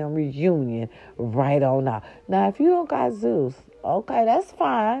goddamn reunion right on out. Now, if you don't got Zeus, okay, that's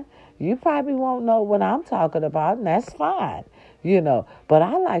fine. You probably won't know what I'm talking about, and that's fine, you know. But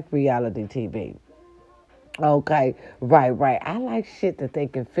I like reality TV. Okay, right. I like shit that they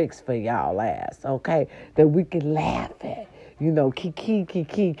can fix for y'all ass, okay? That we can laugh at. You know,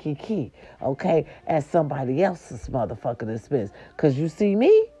 kiki, okay? At somebody else's motherfucking expense. Because you see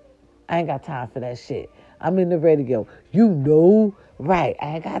me? I ain't got time for that shit. I'm in the radio. You know, right. I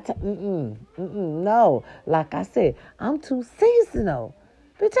ain't got time. No. Like I said, I'm too seasonal.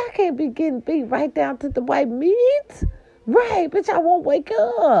 Bitch, I can't be getting beat right down to the white meat. Right, bitch, I won't wake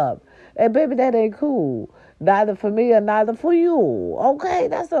up. And baby, that ain't cool. Neither for me or neither for you. Okay?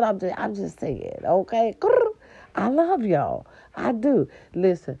 That's what I'm just saying. Okay? I love y'all. I do.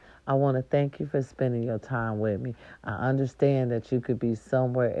 Listen, I want to thank you for spending your time with me. I understand that you could be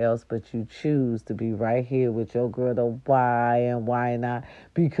somewhere else, but you choose to be right here with your girl, the why and why not,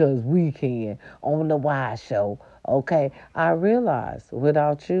 because we can on the Why Show. Okay? I realize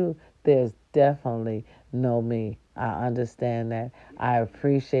without you, there's definitely no me. I understand that. I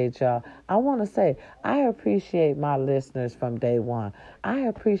appreciate y'all. I want to say, I appreciate my listeners from day one. I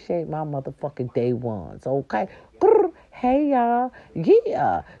appreciate my motherfucking day ones, okay? Grr. Hey, y'all.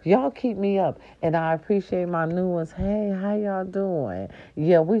 Yeah. Y'all keep me up. And I appreciate my new ones. Hey, how y'all doing?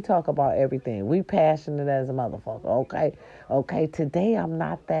 Yeah, we talk about everything. We passionate as a motherfucker, okay? Okay, today I'm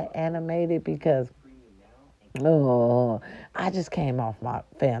not that animated because oh, I just came off my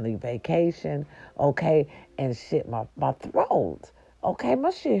family vacation, okay, and shit, my throat, okay, my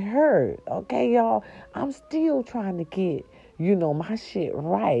shit hurt, okay, y'all. I'm still trying to get, my shit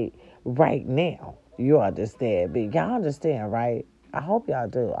right now. You understand me? Y'all understand, right? I hope y'all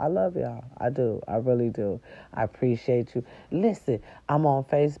do. I love y'all. I do. I really do. I appreciate you. Listen, I'm on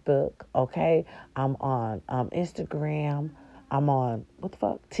Facebook, okay? I'm on Instagram. I'm on, what the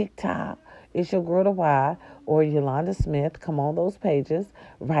fuck, TikTok. It's your girl, the Y, or Yolanda Smith. Come on those pages.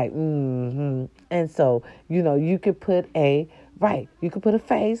 Right. And so, you could you could put a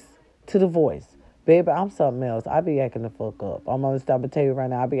face to the voice. Baby, I'm something else. I be acting the fuck up. I'm gonna stop and tell you right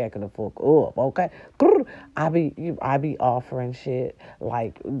now. I be acting the fuck up. Okay, I be offering shit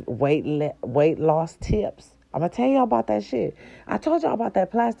like weight loss tips. I'm gonna tell y'all about that shit. I told y'all about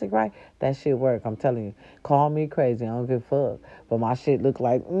that plastic, right? That shit work. I'm telling you. Call me crazy. I don't give a fuck. But my shit look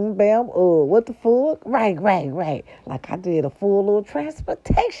like bam. What the fuck? Right. Like I did a full little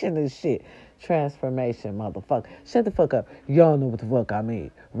transportation and shit. Transformation, motherfucker. Shut the fuck up. Y'all know what the fuck I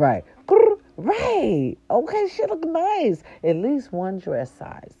mean. Right. Right. Okay, shit look nice. At least one dress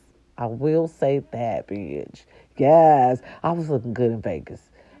size. I will say that, bitch. Yes, I was looking good in Vegas.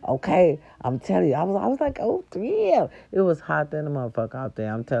 Okay, I'm telling you, I was like, oh yeah, it was hot than a motherfucker out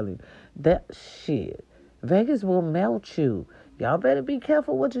there. I'm telling you, that shit, Vegas will melt you. Y'all better be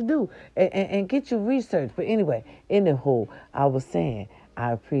careful what you do and get your research. But anyway, anywho, I was saying,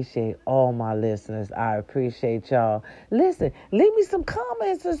 I appreciate all my listeners. I appreciate y'all. Listen, leave me some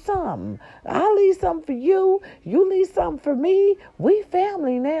comments or something. I'll leave something for you. You leave something for me. We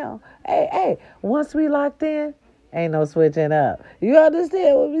family now. Hey, once we locked in, ain't no switching up. You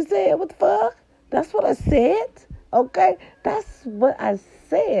understand what we said? What the fuck? That's what I said. Okay? That's what I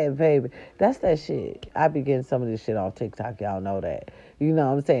said, baby. That's that shit. I be getting some of this shit off TikTok. Y'all know that. You know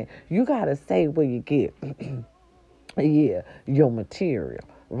what I'm saying? You got to say where you get, yeah, your material.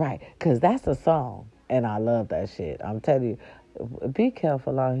 Right? Because that's a song. And I love that shit. I'm telling you, be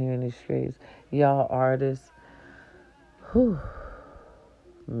careful out here in these streets. Y'all artists. Whew.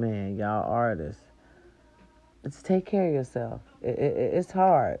 Man, y'all artists. It's take care of yourself. It's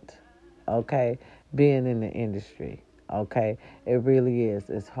hard, okay, being in the industry, okay? It really is.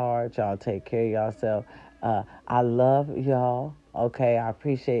 It's hard. Y'all take care of yourself. I love y'all, okay? I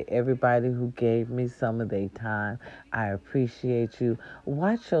appreciate everybody who gave me some of their time. I appreciate you.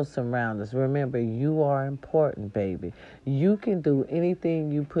 Watch your surroundings. Remember, you are important, baby. You can do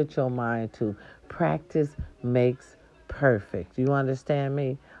anything you put your mind to. Practice makes perfect. You understand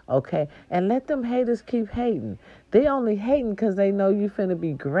me? Okay? And let them haters keep hating. They only hating because they know you finna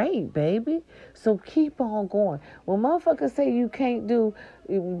be great, baby. So keep on going. When motherfuckers say you can't do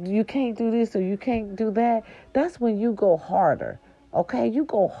this or you can't do that, that's when you go harder. Okay, you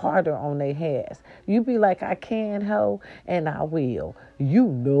go harder on their heads. You be like, I can, ho, and I will. You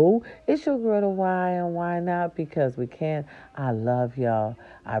know, it's your girl to why and why not, because we can. I love y'all.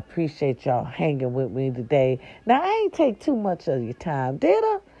 I appreciate y'all hanging with me today. Now, I ain't take too much of your time, did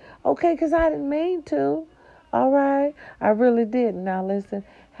I? Okay, because I didn't mean to. All right, I really didn't. Now, listen,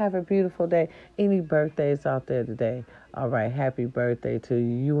 have a beautiful day. Any birthdays out there today? All right, happy birthday to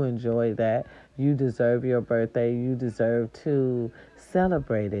you. You enjoy that. You deserve your birthday. You deserve to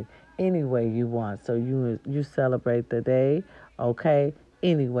celebrate it any way you want. So you celebrate the day, okay?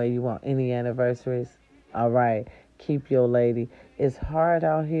 Any way you want. Any anniversaries? All right, keep your lady. It's hard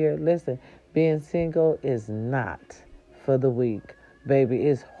out here. Listen, being single is not for the weak. Baby,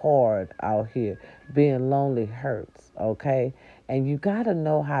 it's hard out here. Being lonely hurts, okay? And you got to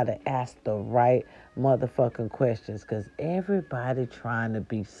know how to ask the right motherfucking questions because everybody trying to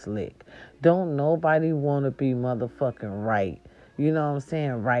be slick. Don't nobody want to be motherfucking right. You know what I'm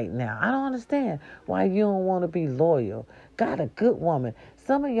saying? Right now. I don't understand why you don't want to be loyal. Got a good woman.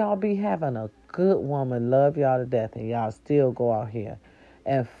 Some of y'all be having a good woman, love y'all to death, and y'all still go out here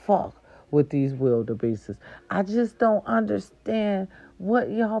and fuck with these wildebeests. I just don't understand what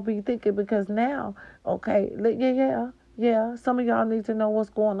y'all be thinking because now, okay, yeah, some of y'all need to know what's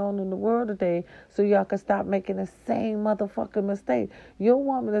going on in the world today so y'all can stop making the same motherfucking mistake. Your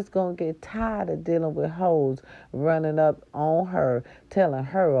woman is going to get tired of dealing with hoes running up on her, telling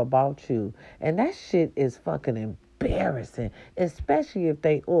her about you. And that shit is fucking embarrassing, especially if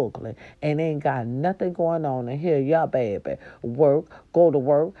they ugly and ain't got nothing going on. And here, your baby work, go to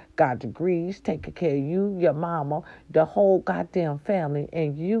work, got degrees, taking care of you, your mama, the whole goddamn family,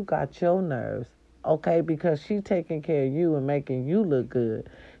 and you got your nerves. Okay, because she taking care of you and making you look good.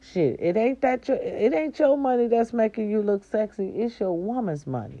 Shit, it ain't your money that's making you look sexy. It's your woman's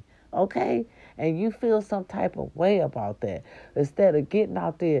money. Okay? And you feel some type of way about that. Instead of getting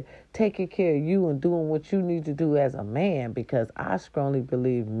out there, taking care of you and doing what you need to do as a man, because I strongly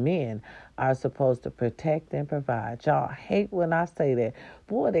believe men are supposed to protect and provide. Y'all hate when I say that.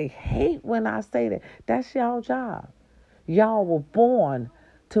 Boy, they hate when I say that. That's y'all job. Y'all were born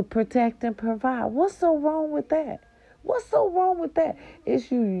to protect and provide. What's so wrong with that? What's so wrong with that?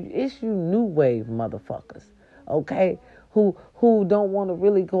 It's you new wave motherfuckers, okay? Who don't want to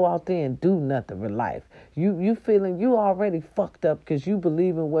really go out there and do nothing with life. You feeling you already fucked up because you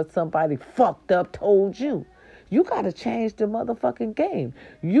believe in what somebody fucked up told you. You got to change the motherfucking game.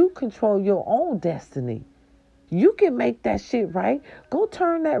 You control your own destiny. You can make that shit right. Go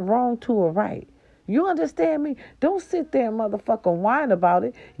turn that wrong to a right. You understand me? Don't sit there and motherfucking whine about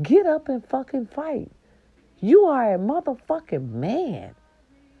it. Get up and fucking fight. You are a motherfucking man.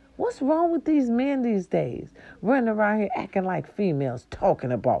 What's wrong with these men these days? Running around here acting like females,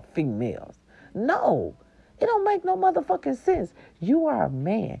 talking about females. No, it don't make no motherfucking sense. You are a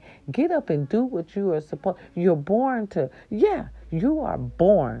man. Get up and do what you are supposed. You are born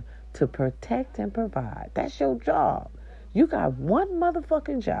to protect and provide. That's your job. You got one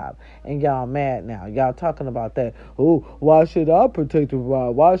motherfucking job, and y'all mad now. Y'all talking about that. Oh, why should I protect and provide?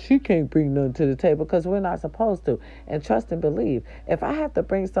 Why she can't bring nothing to the table? Because we're not supposed to. And trust and believe, if I have to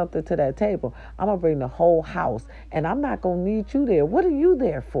bring something to that table, I'm going to bring the whole house, and I'm not going to need you there. What are you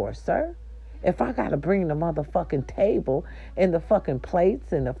there for, sir? If I got to bring the motherfucking table and the fucking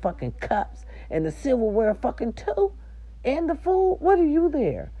plates and the fucking cups and the silverware fucking too and the food, what are you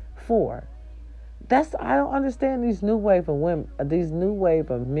there for? I don't understand these new wave of women. These new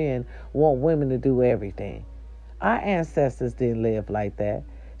wave of men want women to do everything. Our ancestors didn't live like that.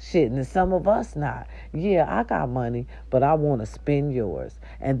 Shit, and some of us not. Yeah, I got money, but I want to spend yours,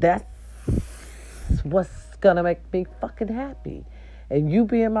 and that's what's gonna make me fucking happy. And you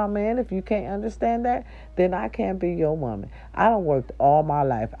being my man, if you can't understand that, then I can't be your woman. I done worked all my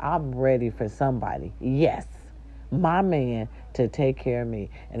life. I'm ready for somebody. Yes, my man to take care of me.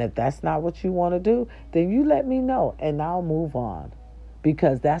 And if that's not what you want to do, then you let me know and I'll move on.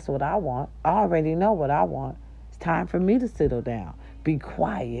 Because that's what I want. I already know what I want. It's time for me to settle down. Be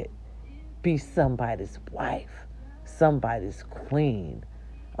quiet. Be somebody's wife. Somebody's queen.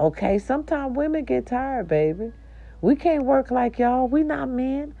 Okay? Sometimes women get tired, baby. We can't work like y'all. We not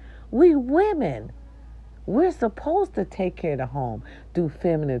men. We women. We're supposed to take care of the home, do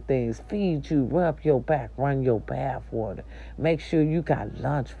feminine things, feed you, rub your back, run your bath water, make sure you got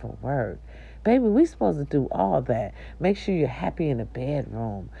lunch for work. Baby, we supposed to do all that. Make sure you're happy in the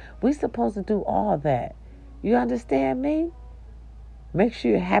bedroom. We supposed to do all that. You understand me? Make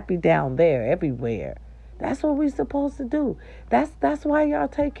sure you're happy down there, everywhere. That's what we supposed to do. That's why y'all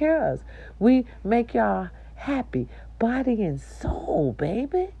take care of us. We make y'all happy, body and soul,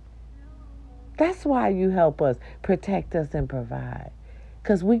 baby. That's why you help us, protect us, and provide.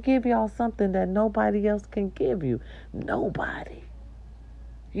 Because we give y'all something that nobody else can give you. Nobody.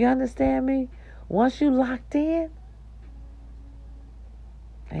 You understand me? Once you locked in,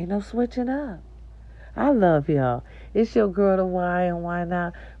 ain't no switching up. I love y'all. It's your girl, the why and why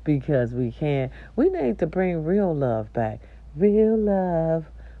not? Because we can. We need to bring real love back. Real love.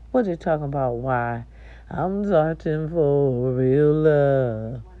 What you talking about? Why? I'm searching for real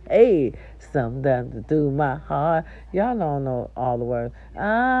love. Hey, something to do my heart. Y'all don't know all the words.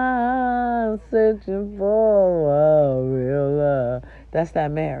 I'm searching for real love. That's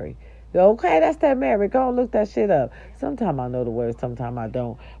that Mary. Okay, that's that Mary. Go and look that shit up. Sometimes I know the words, sometimes I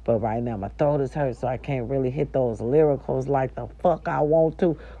don't. But right now my throat is hurt, so I can't really hit those lyricals like the fuck I want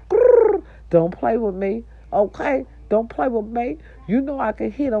to. Don't play with me. Okay? Don't play with me. You know I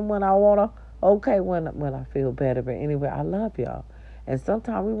can hit them when I want to. Okay, when I feel better. But anyway, I love y'all. And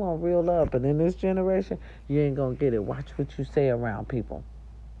sometimes we want real love, but in this generation, you ain't going to get it. Watch what you say around people.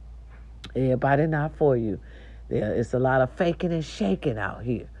 Everybody not for you. It's a lot of faking and shaking out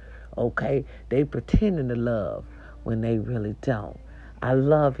here. Okay? They pretending to love when they really don't. I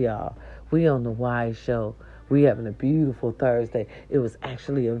love y'all. We on the Wise Show. We having a beautiful Thursday. It was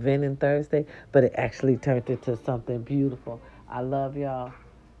actually a venting Thursday, but it actually turned into something beautiful. I love y'all.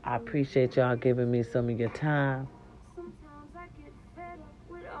 I appreciate y'all giving me some of your time.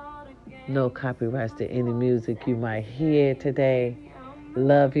 No copyrights to any music you might hear today.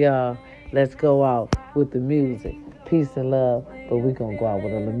 Love y'all. Let's go out with the music. peace and love. But we gonna go out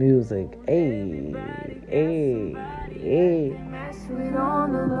with a little music. Hey, hey, hey.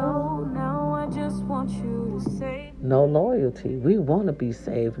 No loyalty. We want to be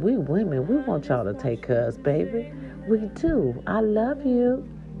saved. We women, we want y'all to take care of us, baby. We do. I love you.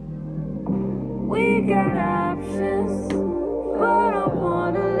 We got options, but I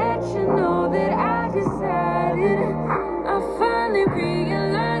wanna let you know that I decided